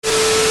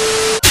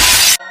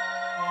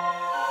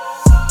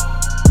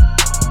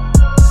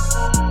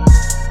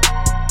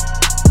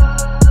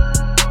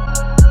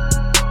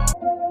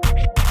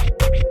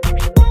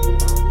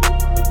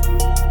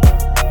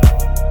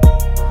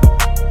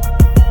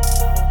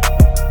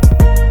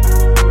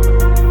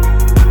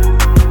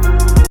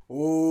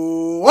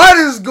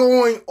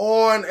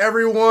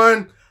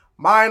everyone?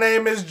 My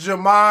name is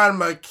Jamon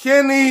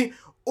McKinney,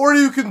 or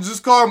you can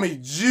just call me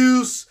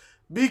Juice,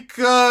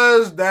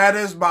 because that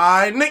is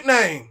my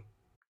nickname.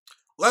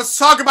 Let's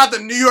talk about the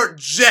New York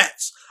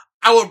Jets.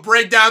 I will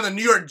break down the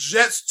New York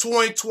Jets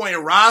 2020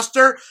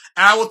 roster,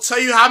 and I will tell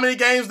you how many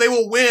games they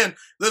will win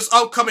this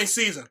upcoming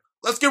season.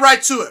 Let's get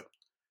right to it.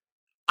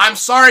 I'm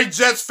sorry,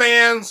 Jets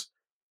fans,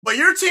 but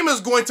your team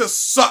is going to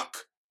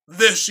suck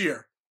this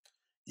year.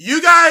 You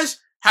guys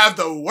have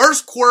the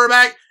worst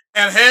quarterback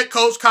and head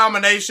coach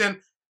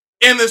combination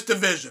in this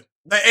division,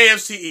 the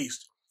AFC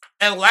East.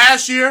 And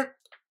last year,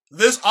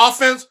 this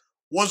offense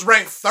was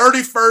ranked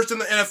 31st in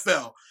the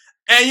NFL.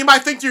 And you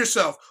might think to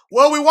yourself,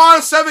 well, we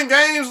won 7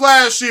 games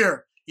last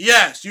year.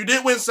 Yes, you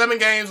did win 7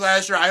 games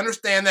last year. I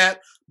understand that.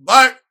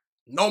 But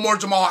no more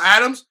Jamal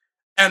Adams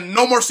and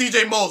no more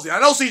CJ Mosley. I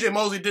know CJ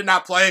Mosley did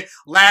not play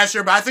last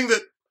year, but I think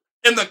that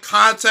in the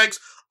context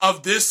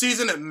of this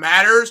season, it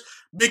matters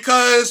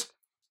because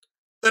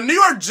the New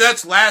York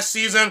Jets last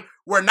season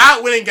were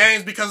not winning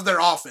games because of their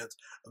offense.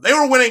 They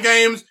were winning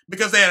games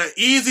because they had an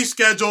easy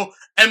schedule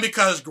and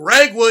because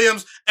Greg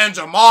Williams and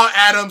Jamal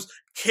Adams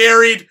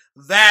carried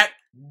that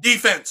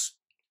defense.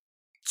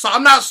 So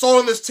I'm not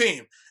sold on this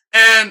team.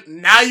 And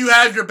now you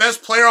have your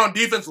best player on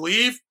defense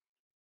leave.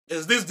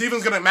 Is this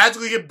defense going to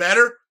magically get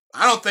better?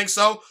 I don't think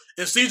so.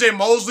 Is CJ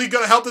Mosley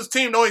going to help this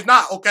team? No, he's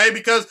not, okay?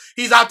 Because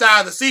he's opted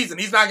out of the season.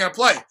 He's not going to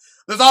play.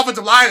 This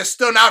offensive line is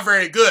still not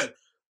very good.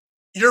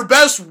 Your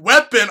best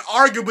weapon,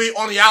 arguably,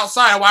 on the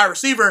outside, wide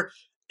receiver,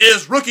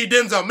 is rookie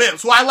Denzel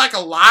Mims, who I like a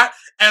lot,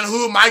 and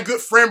who my good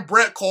friend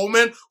Brett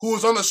Coleman, who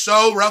was on the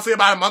show roughly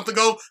about a month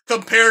ago,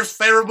 compares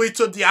favorably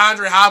to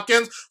DeAndre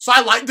Hopkins. So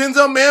I like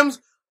Denzel Mims,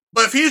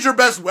 but if he's your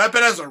best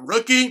weapon as a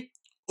rookie,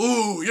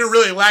 you're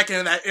really lacking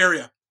in that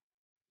area.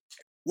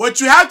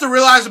 What you have to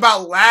realize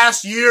about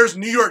last year's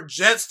New York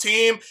Jets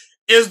team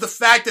is the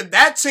fact that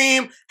that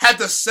team had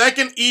the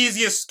second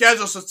easiest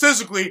schedule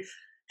statistically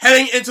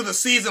heading into the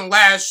season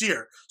last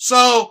year.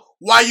 So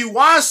while you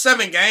won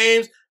 7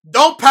 games,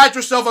 don't pat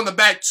yourself on the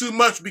back too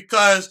much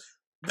because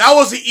that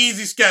was the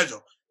easy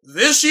schedule.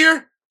 This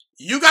year,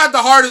 you got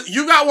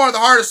one of the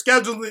hardest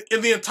schedules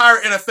in the entire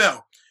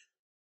NFL.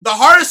 The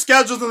hardest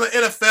schedules in the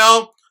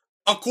NFL,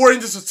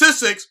 according to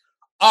statistics,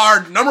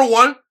 are number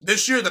 1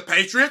 this year, the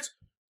Patriots,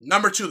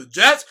 number 2, the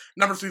Jets,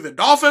 number 3, the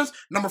Dolphins,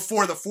 number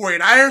 4, the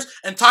 49ers,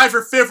 and tied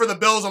for 5th for the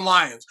Bills and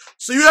Lions.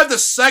 So you have the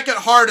second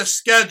hardest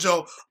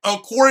schedule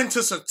according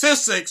to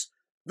statistics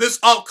this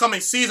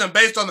upcoming season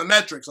based on the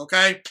metrics,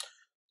 okay?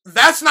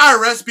 That's not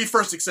a recipe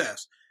for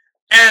success.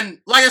 And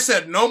like I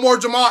said, no more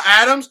Jamal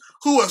Adams,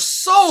 who was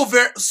so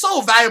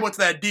valuable to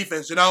that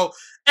defense, you know?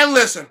 And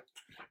listen,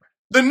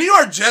 the New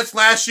York Jets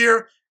last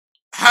year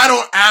had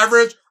on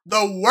average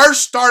the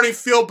worst starting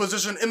field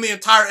position in the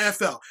entire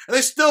NFL. And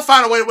they still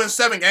found a way to win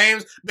 7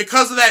 games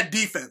because of that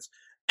defense.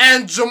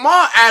 And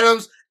Jamal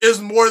Adams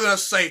is more than a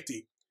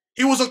safety.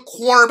 He was a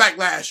cornerback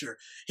last year.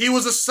 He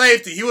was a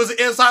safety. He was an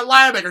inside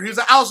linebacker. He was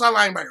an outside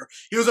linebacker.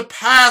 He was a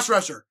pass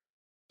rusher.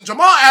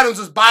 Jamal Adams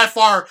is by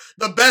far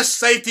the best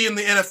safety in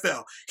the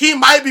NFL. He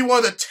might be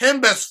one of the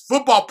 10 best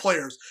football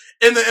players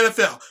in the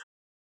NFL.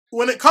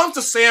 When it comes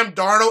to Sam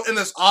Darnold in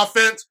this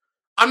offense,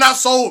 I'm not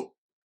sold.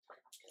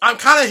 I'm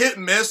kind of hit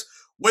and miss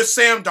with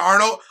Sam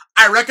Darnold.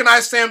 I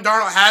recognize Sam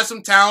Darnold has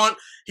some talent.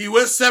 He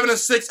went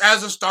 7-6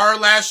 as a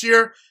starter last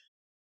year,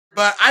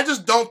 but I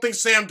just don't think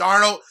Sam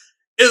Darnold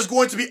is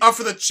going to be up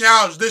for the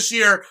challenge this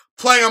year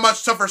playing a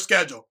much tougher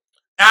schedule.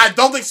 And I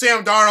don't think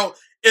Sam Darnold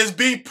is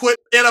being put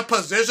in a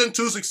position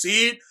to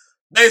succeed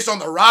based on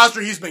the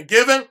roster he's been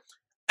given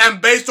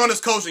and based on his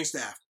coaching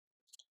staff.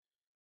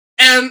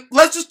 And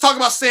let's just talk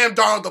about Sam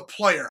Darnold, the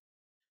player.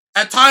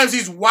 At times,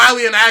 he's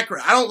wildly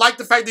inaccurate. I don't like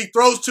the fact that he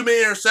throws too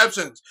many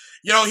interceptions.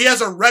 You know, he has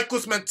a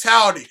reckless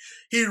mentality.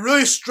 He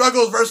really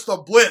struggles versus the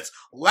blitz.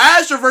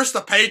 Last year versus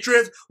the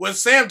Patriots, when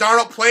Sam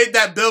Darnold played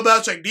that Bill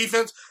Belichick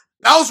defense,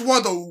 that was one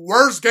of the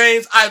worst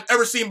games I've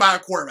ever seen by a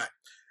quarterback.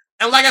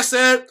 And like I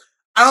said,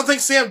 I don't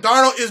think Sam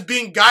Darnold is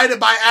being guided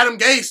by Adam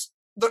Gase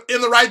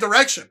in the right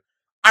direction.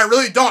 I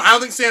really don't. I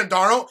don't think Sam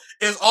Darnold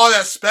is all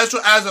that special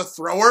as a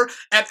thrower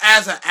and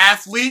as an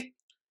athlete.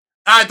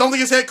 I don't think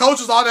his head coach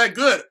is all that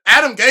good.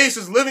 Adam Gase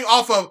is living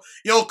off of,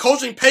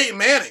 coaching Peyton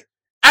Manning.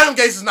 Adam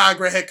Gase is not a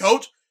great head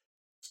coach.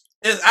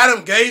 Is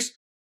Adam Gase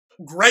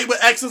great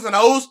with X's and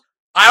O's?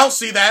 I don't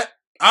see that.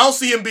 I don't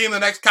see him being the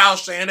next Kyle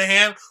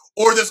Shanahan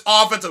or this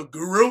offensive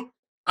guru.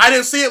 I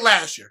didn't see it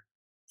last year.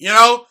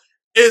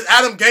 Is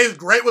Adam Gase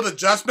great with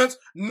adjustments?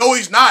 No,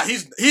 he's not.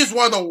 He's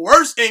one of the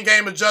worst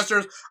in-game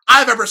adjusters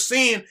I've ever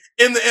seen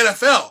in the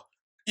NFL.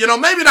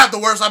 Maybe not the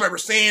worst I've ever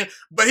seen,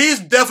 but he's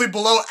definitely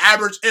below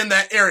average in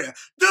that area.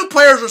 Do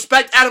players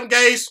respect Adam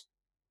Gase?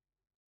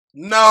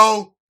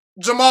 No.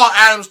 Jamal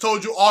Adams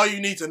told you all you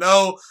need to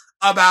know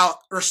about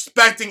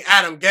respecting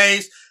Adam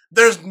Gase.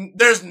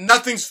 There's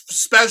nothing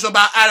special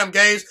about Adam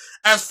Gase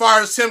as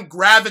far as him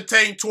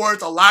gravitating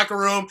towards the locker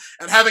room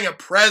and having a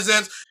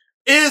presence.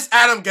 Is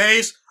Adam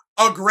Gase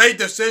a great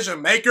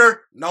decision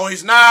maker? No,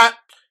 he's not.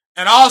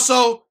 And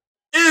also,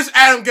 is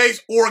Adam Gase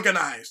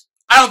organized?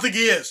 I don't think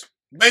he is.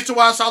 Based on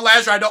what I saw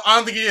last year, I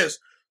don't think he is.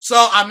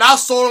 So I'm not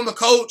sold on the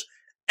coach.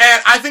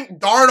 And I think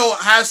Darnold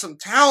has some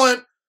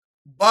talent,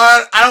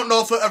 but I don't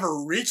know if he'll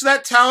ever reach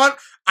that talent.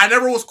 I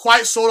never was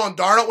quite sold on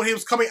Darnold when he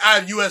was coming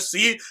out of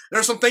USC.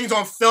 There's some things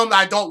on film that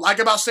I don't like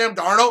about Sam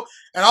Darnold.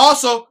 And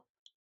also,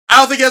 I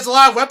don't think he has a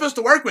lot of weapons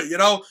to work with. You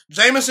know,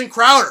 Jamison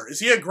Crowder,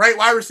 is he a great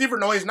wide receiver?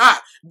 No, he's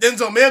not.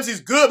 Denzel Mims,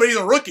 he's good, but he's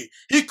a rookie.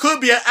 He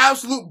could be an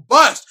absolute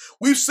bust.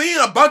 We've seen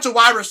a bunch of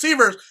wide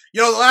receivers,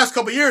 the last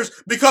couple of years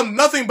become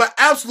nothing but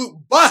absolute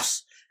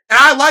busts. And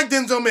I like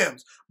Denzel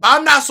Mims, but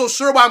I'm not so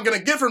sure what I'm going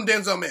to get from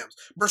Denzel Mims.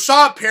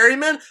 Brashad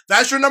Perryman,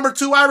 that's your number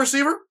 2 wide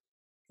receiver?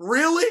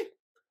 Really?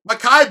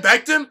 Mekhi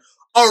Becton,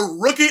 a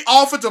rookie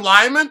offensive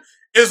lineman,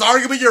 is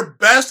arguably your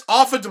best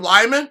offensive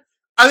lineman.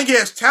 I think he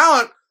has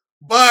talent,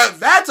 but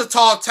that's a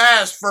tall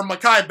task for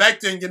Mekhi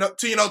Becton,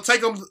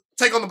 to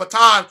take on the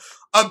baton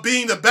of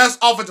being the best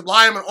offensive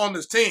lineman on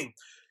this team.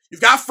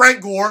 You've got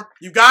Frank Gore,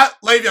 you've got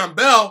Le'Veon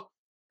Bell,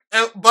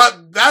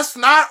 but that's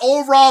not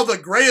overall the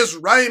greatest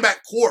running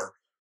back core.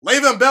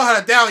 Le'Veon Bell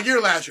had a down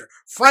year last year.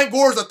 Frank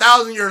Gore is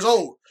 1,000 years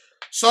old.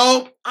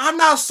 So I'm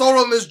not sold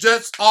on this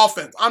Jets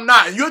offense. I'm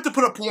not. And you have to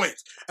put up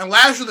points. And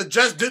last year the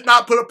Jets did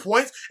not put up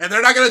points, and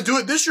they're not going to do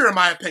it this year, in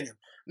my opinion.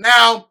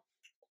 Now,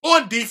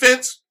 on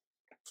defense,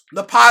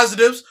 the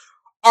positives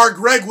are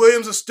Greg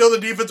Williams is still the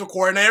defensive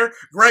coordinator.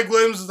 Greg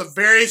Williams is a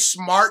very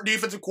smart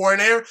defensive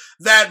coordinator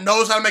that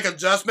knows how to make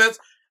adjustments.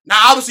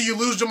 Now, obviously, you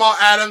lose Jamal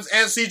Adams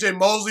and C.J.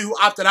 Mosley, who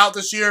opted out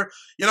this year,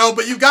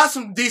 but you've got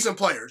some decent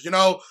players.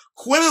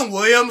 Quinnen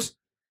Williams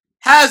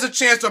has a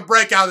chance to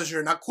break out this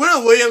year. Now,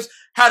 Quinnen Williams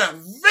had a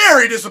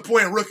very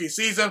disappointing rookie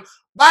season,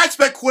 but I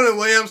expect Quinnen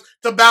Williams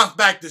to bounce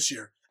back this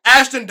year.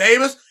 Ashton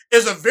Davis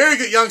is a very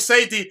good young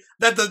safety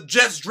that the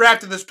Jets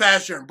drafted this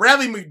past year. And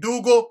Bradley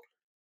McDougald,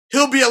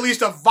 he'll be at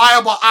least a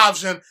viable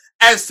option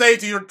as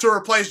safety to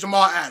replace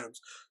Jamal Adams.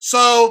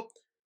 So,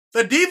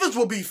 the defense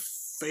will be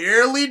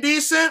fairly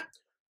decent,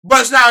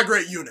 but it's not a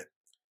great unit.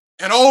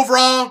 And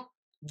overall,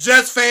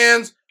 Jets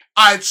fans,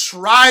 I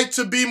tried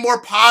to be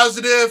more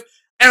positive.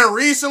 And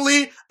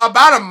recently,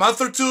 about a month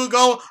or 2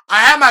 ago, I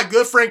had my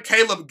good friend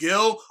Caleb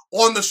Gill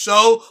on the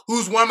show,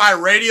 who's one of my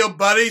radio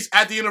buddies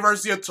at the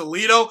University of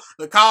Toledo,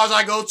 the college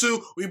I go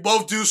to. We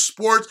both do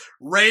sports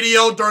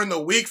radio during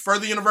the week for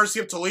the University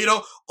of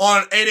Toledo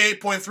on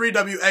 88.3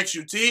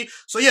 WXUT.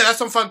 So yeah, that's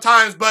some fun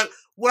times. But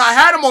when I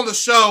had him on the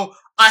show,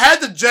 I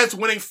had the Jets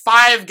winning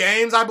 5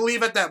 games, I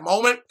believe, at that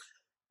moment.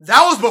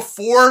 That was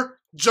before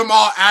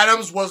Jamal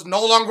Adams was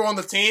no longer on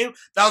the team.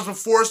 That was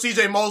before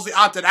C.J. Mosley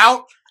opted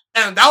out.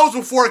 And that was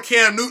before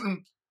Cam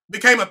Newton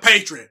became a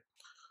Patriot.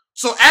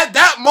 So at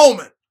that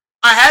moment,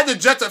 I had the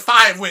Jets at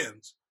 5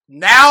 wins.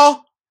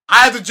 Now,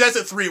 I have the Jets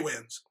at 3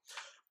 wins.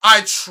 I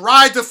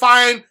tried to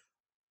find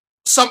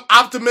some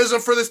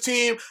optimism for this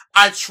team.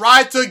 I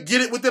tried to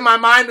get it within my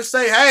mind to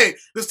say, hey,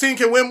 this team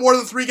can win more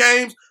than 3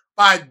 games,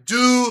 but I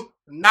do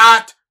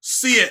not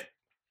see it.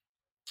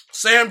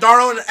 Sam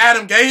Darnold and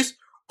Adam Gase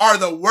are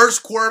the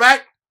worst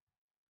quarterback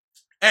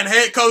and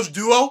head coach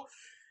duo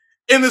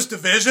in this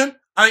division.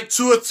 I think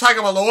Tua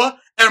Tagovailoa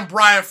and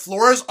Brian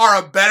Flores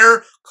are a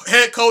better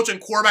head coach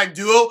and quarterback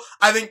duo.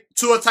 I think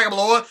Tua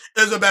Tagovailoa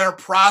is a better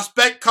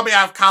prospect coming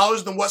out of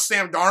college than what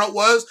Sam Darnold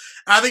was.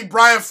 And I think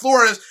Brian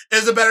Flores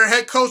is a better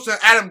head coach than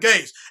Adam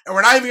Gase. And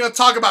we're not even going to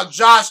talk about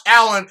Josh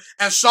Allen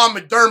and Sean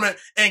McDermott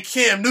and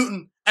Cam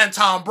Newton and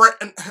Tom Brady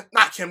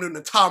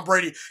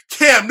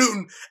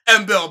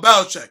and Bill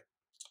Belichick.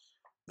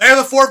 They're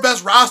the 4th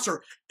best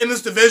roster in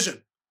this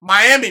division.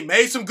 Miami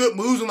made some good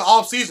moves in the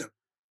offseason.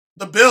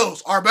 The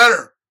Bills are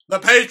better. The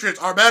Patriots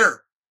are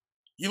better.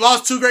 You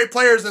lost 2 great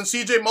players in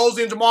C.J.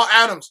 Mosley and Jamal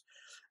Adams.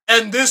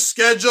 And this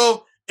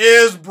schedule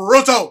is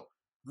brutal.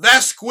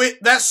 That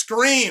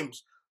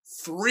screams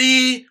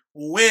 3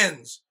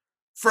 wins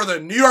for the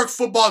New York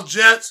Football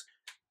Jets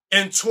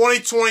in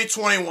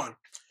 2020-21.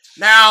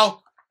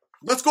 Now,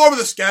 let's go over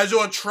the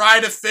schedule and try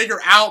to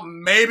figure out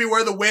maybe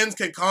where the wins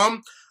can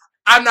come.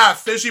 I'm not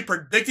officially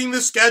predicting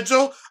the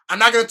schedule. I'm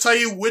not going to tell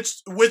you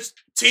which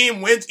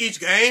team wins each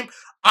game.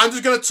 I'm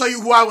just going to tell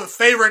you who I would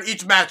favor in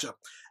each matchup.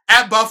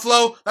 At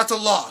Buffalo, that's a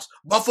loss.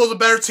 Buffalo's a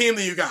better team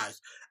than you guys.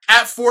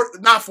 Not at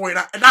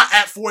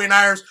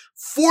 49ers.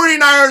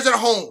 49ers at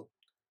home.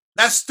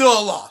 That's still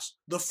a loss.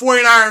 The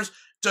 49ers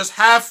just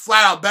have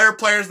flat out better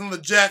players than the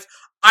Jets.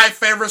 I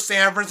favor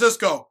San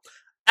Francisco.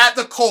 At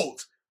the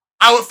Colts,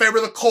 I would favor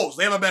the Colts.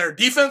 They have a better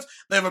defense.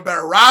 They have a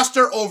better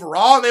roster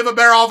overall. And they have a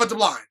better offensive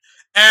line.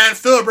 And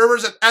Phillip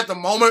Rivers at the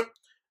moment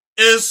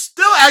is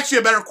still actually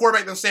a better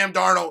quarterback than Sam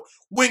Darnold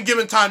when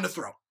given time to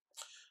throw.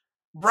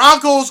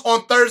 Broncos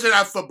on Thursday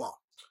Night Football.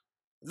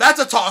 That's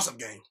a toss-up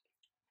game.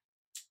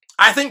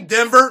 I think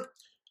Denver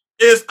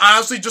is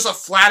honestly just a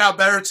flat-out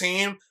better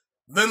team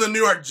than the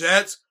New York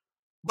Jets.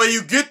 But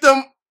you get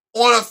them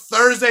on a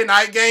Thursday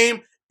night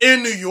game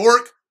in New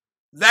York,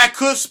 that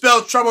could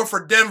spell trouble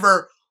for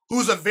Denver,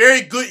 who's a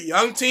very good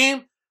young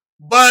team.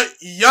 But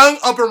young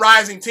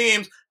up-and-rising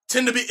teams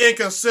tend to be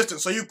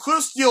inconsistent. So you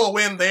could steal a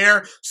win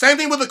there. Same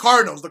thing with the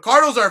Cardinals. The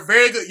Cardinals are a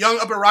very good young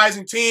up and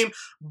rising team,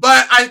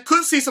 but I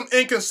could see some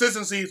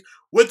inconsistencies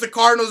with the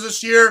Cardinals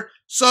this year.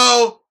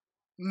 So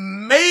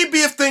maybe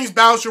if things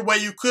bounce your way,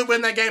 you could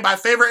win that game. But I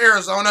favor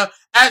Arizona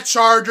at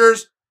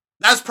Chargers.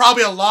 That's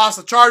probably a loss.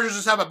 The Chargers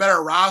just have a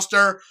better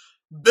roster.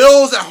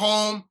 Bills at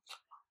home.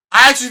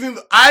 I actually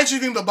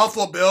think the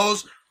Buffalo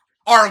Bills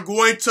are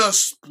going to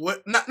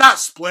split. Not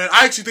split.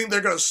 I actually think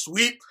they're going to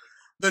sweep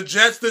the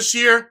Jets this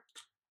year.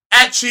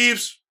 At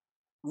Chiefs,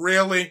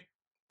 really.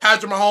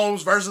 Patrick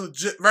Mahomes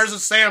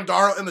versus Sam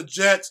Darnold and the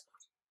Jets.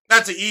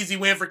 That's an easy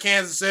win for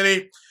Kansas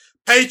City.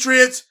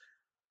 Patriots.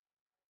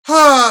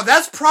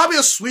 That's probably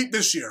a sweep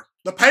this year.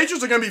 The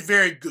Patriots are going to be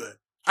very good.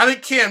 I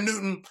think Cam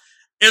Newton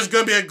is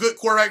going to be a good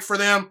quarterback for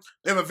them.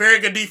 They have a very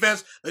good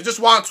defense. They just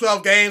won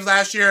 12 games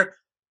last year.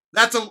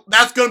 That's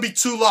going to be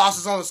 2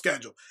 losses on the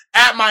schedule.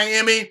 At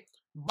Miami,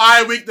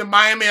 bye week to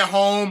Miami at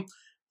home.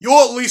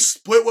 You'll at least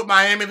split with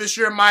Miami this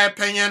year, in my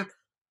opinion.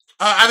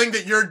 I think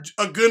that you're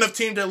a good enough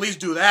team to at least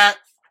do that.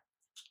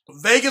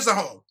 Vegas at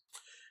home.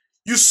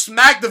 You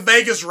smacked the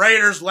Vegas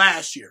Raiders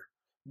last year.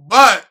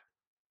 But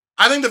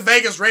I think the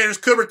Vegas Raiders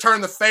could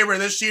return the favor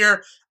this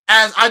year,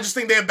 as I just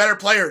think they have better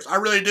players. I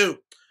really do.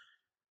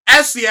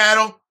 At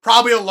Seattle,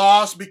 probably a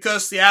loss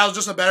because Seattle's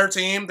just a better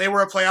team. They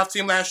were a playoff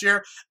team last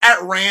year.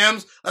 At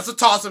Rams, that's a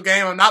toss-up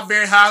game. I'm not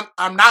very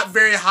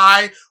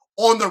high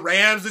on the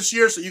Rams this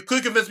year, so you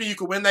could convince me you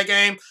could win that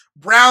game.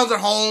 Browns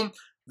at home,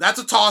 that's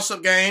a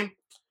toss-up game.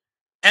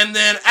 And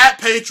then at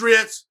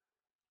Patriots,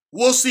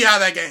 we'll see how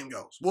that game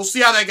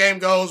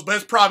goes. But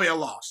it's probably a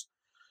loss.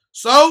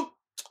 So,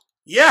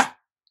 yeah,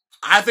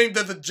 I think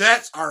that the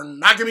Jets are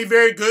not going to be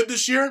very good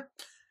this year.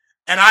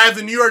 And I have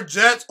the New York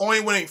Jets only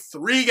winning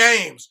 3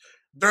 games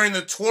during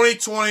the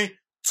 2020-21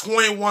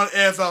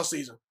 NFL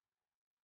season.